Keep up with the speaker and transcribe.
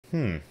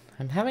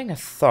I'm having a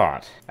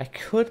thought. I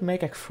could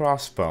make a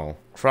crossbow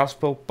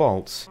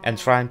bolts, and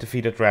try and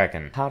defeat a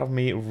dragon. Part of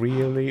me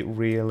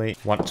really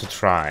want to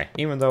try,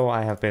 even though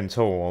I have been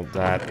told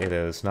that it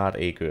is not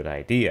a good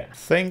idea.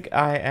 Think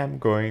I am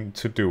going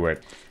to do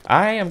it.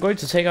 I am going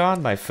to take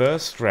on my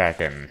first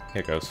dragon.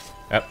 Here it goes.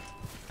 Up.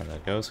 And there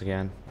it goes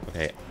again.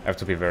 Okay, I have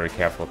to be very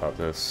careful about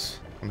this.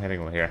 I'm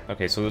heading over here.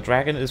 Okay, so the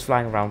dragon is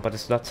flying around, but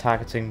it's not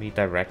targeting me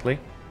directly.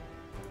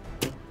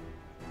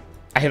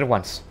 I hit it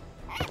once.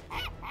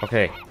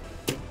 Okay.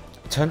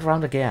 Turned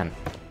around again.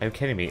 Are you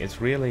kidding me?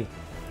 It's really...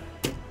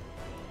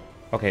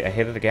 Okay, I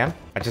hit it again.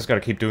 I just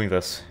gotta keep doing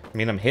this. I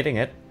mean, I'm hitting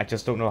it. I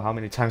just don't know how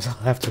many times I'll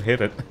have to hit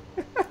it.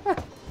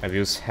 I've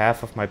used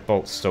half of my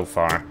bolts so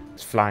far.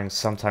 Flying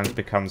sometimes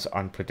becomes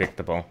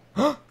unpredictable.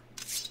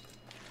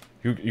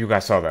 You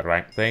guys saw that,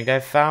 right? Think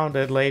I found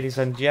it, ladies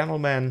and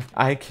gentlemen.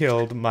 I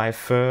killed my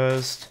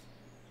first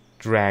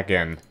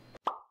dragon.